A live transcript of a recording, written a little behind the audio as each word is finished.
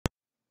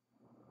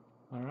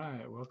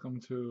Alright, welcome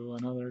to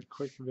another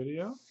quick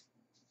video.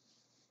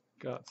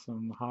 Got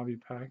some hobby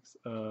packs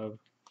of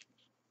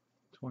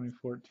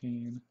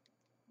 2014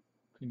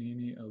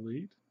 Panini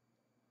Elite.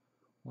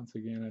 Once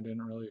again, I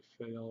didn't really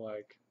feel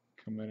like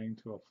committing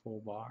to a full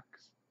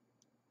box.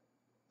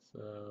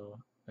 So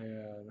they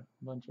had a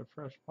bunch of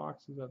fresh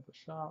boxes at the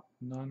shop.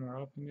 None were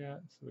open yet,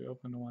 so we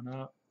opened one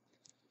up.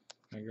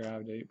 I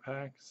grabbed 8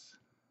 packs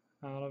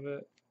out of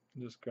it.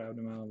 Just grabbed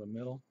them out of the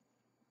middle.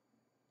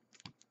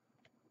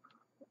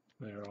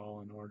 They're all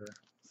in order,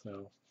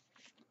 so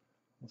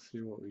we'll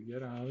see what we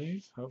get out of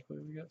these. Hopefully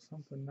we get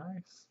something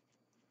nice.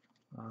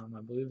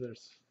 I believe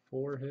there's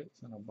 4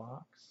 hits in a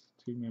box,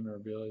 2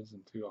 memorabilias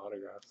and 2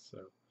 autographs, so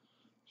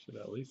should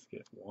at least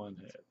get 1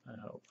 hit,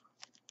 I hope.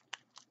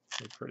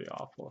 It'll be pretty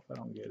awful if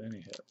I don't get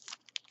any hits.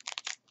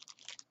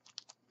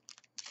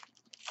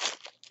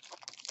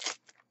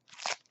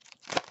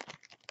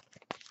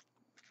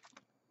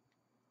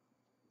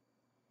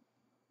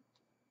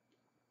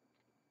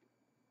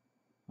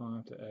 I'll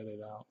have to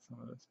edit out some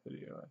of this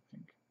video, I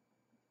think.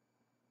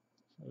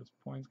 So this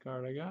points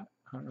card I got,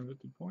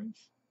 150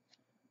 points,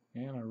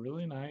 and a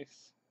really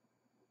nice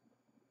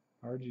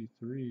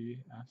RG3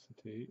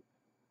 acetate,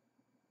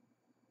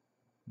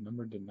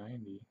 numbered to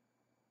 90.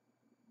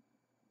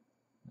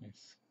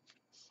 Nice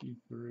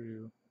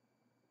see-through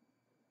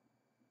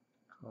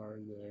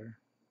card there.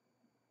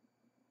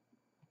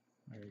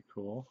 Very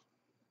cool.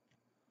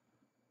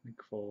 Nick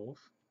Foles,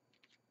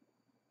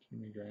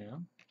 Jimmy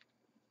Graham.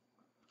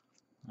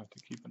 I have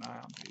to keep an eye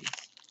on these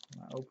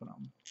when I open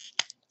them.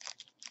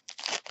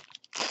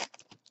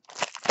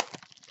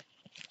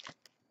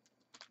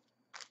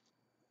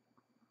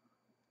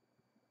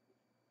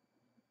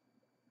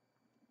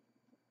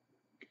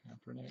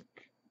 Kaepernick,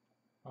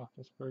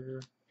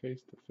 Roethlisberger,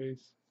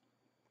 face-to-face,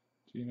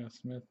 Geno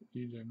Smith,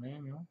 EJ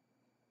Manuel,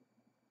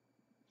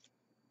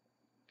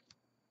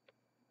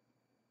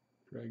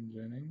 Greg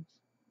Jennings.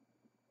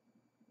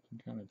 You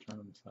can kind of turn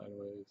them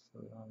sideways so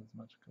they don't have as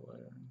much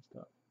glare and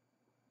stuff.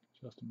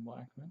 Justin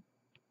Blackman.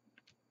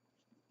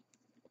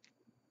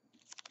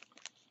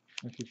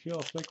 If you feel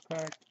a thick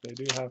pack, they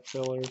do have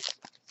fillers,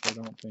 so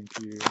don't think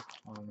you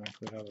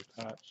automatically have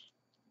a patch.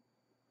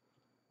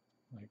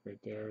 Like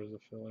right there is a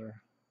filler.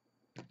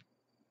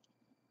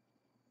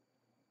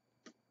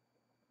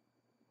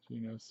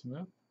 Geno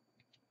Smith.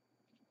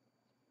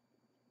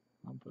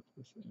 I'll put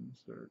this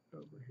insert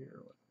over here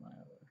with my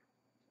other.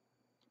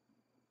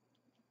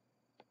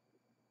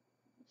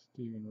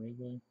 Stephen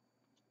Ridley.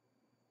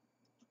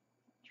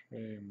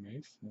 Trey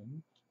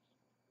Mason.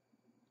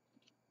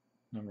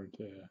 Numbered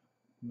to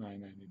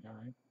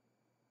 $9.99.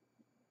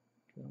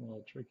 Getting a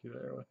little tricky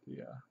there with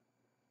the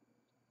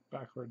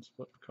backwards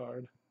flip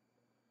card.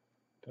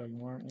 Doug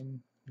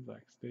Martin,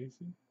 Zach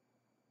Stacy.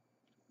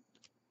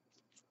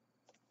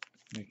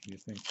 Making you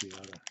think the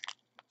other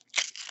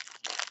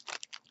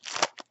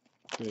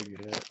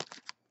big hit.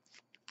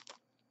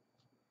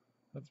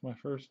 That's my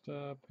first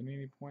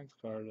Panini points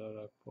card that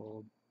I've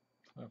pulled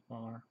so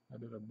far. I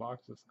did a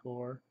box of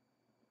Score,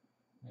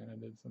 and I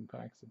did some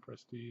packs of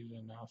Prestige,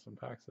 and now some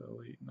packs of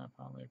Elite, and I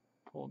finally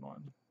pulled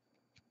one.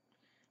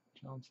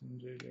 Johnson,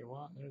 J.J.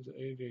 Watt. There's an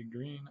A.J.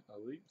 Green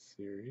Elite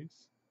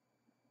Series.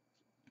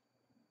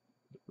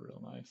 Real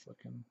nice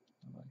looking.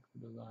 I like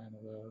the design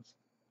of those.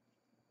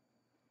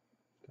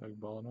 Doug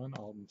Baldwin,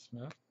 Alden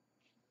Smith.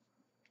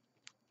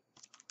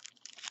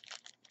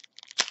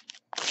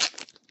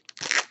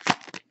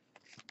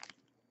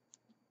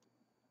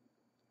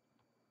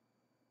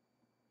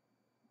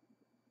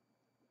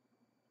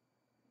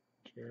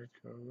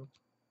 Jericho,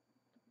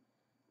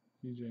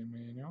 EJ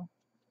Manuel.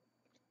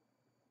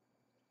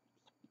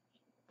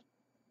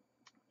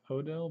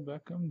 Odell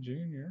Beckham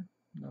Jr.,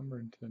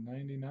 numbered to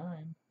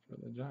 99 for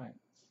the Giants.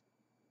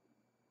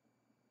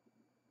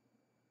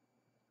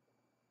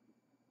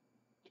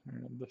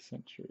 Turn of the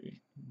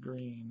century,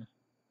 green.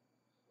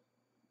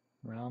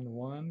 Round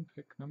 1,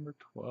 pick number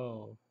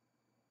 12.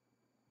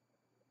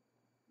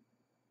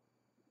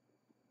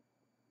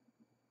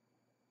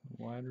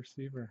 Wide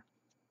receiver.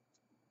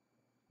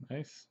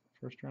 Nice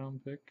first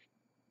round pick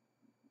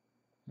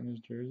in his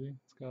jersey.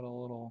 It's got a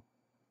little,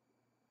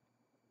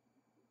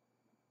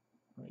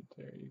 right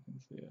there, you can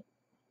see it.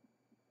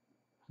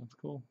 That's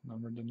cool.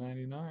 Numbered to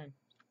 99.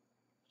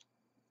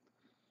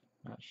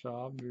 Matt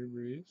Schaub, Drew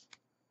Brees.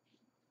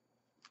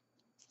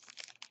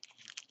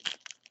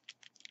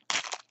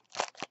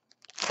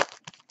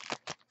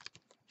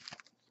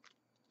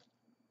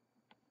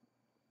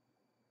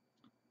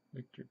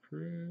 Victor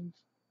Cruz,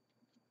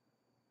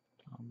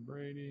 Tom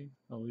Brady,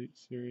 Elite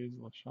Series,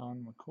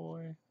 LaShawn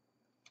McCoy,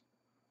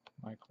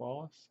 Mike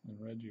Wallace, and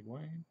Reggie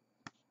Wayne.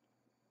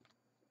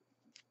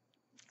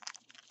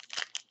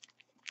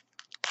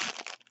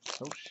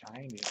 So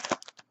shiny.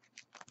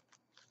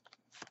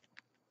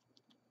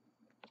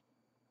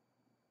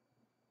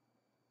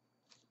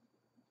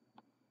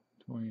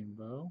 Dwayne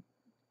Bowe,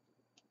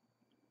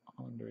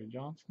 Andre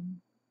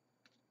Johnson.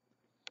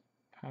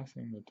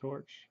 Passing the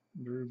torch,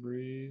 Drew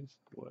Brees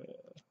with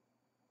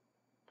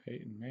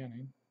Peyton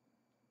Manning.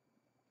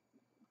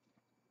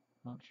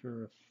 Not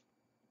sure if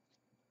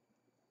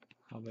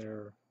how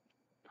they're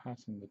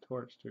passing the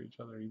torch to each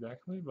other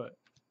exactly, but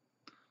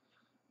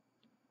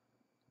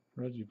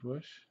Reggie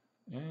Bush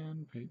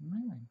and Peyton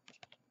Manning.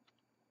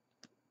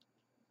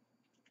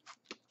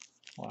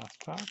 Last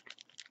pack.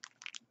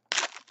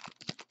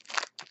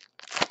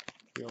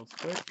 Feels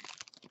thick.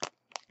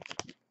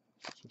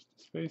 It's just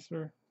a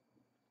spacer.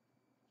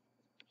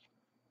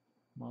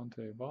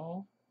 Monte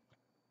Ball.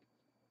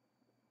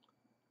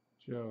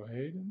 Joe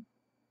Hayden.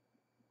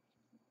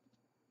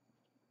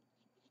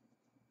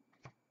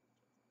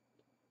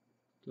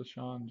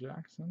 Deshaun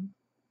Jackson.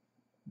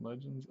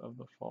 Legends of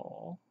the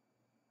Fall.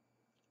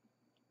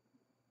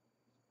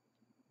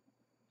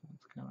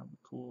 That's kind of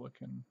a cool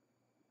looking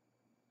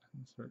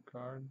insert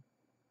card.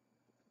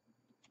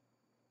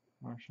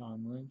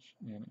 Marshawn Lynch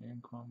and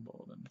Anquan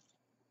Bolden.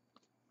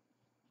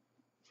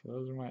 So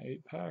those are my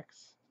 8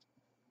 packs.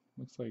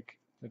 Looks like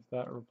if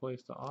that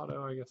replaced the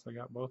auto, I guess I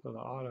got both of the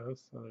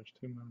autos, so there's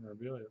 2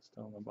 memorabilia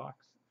still in the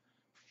box,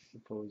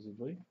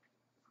 supposedly.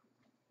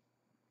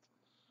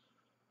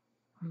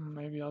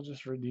 Maybe I'll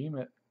just redeem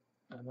it,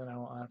 and then I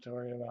won't have to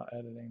worry about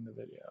editing the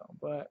video.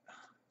 But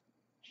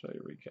I'll show you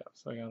a recap.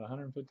 So I got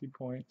 150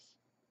 points.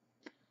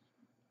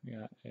 I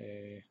got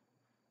a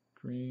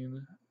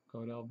green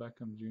Odell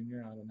Beckham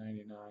Jr. out of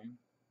 99.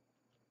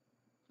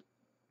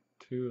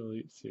 2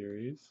 Elite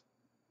Series.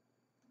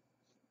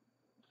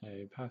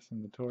 A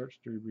Passing the Torch,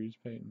 Drew Brees,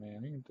 Peyton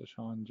Manning,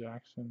 Deshaun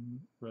Jackson,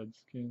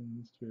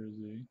 Redskins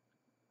jersey,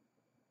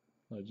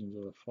 Legends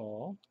of the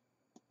Fall,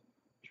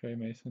 Trey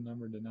Mason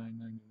numbered to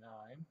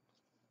 999,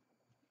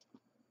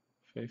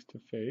 Face to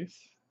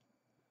Face,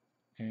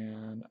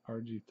 and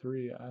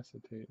RG3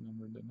 Acetate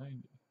numbered to 90.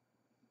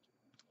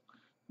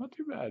 Not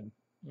too bad.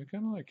 I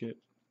kind of like it.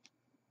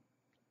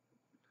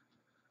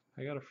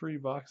 I got a free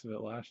box of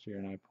it last year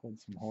and I pulled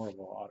some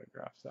horrible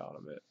autographs out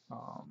of it.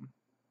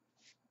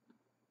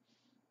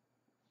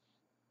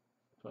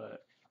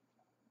 But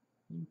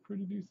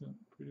pretty decent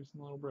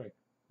little break.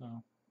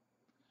 So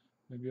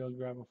maybe I'll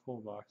grab a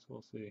full box.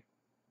 We'll see.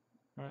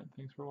 Alright,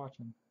 thanks for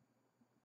watching.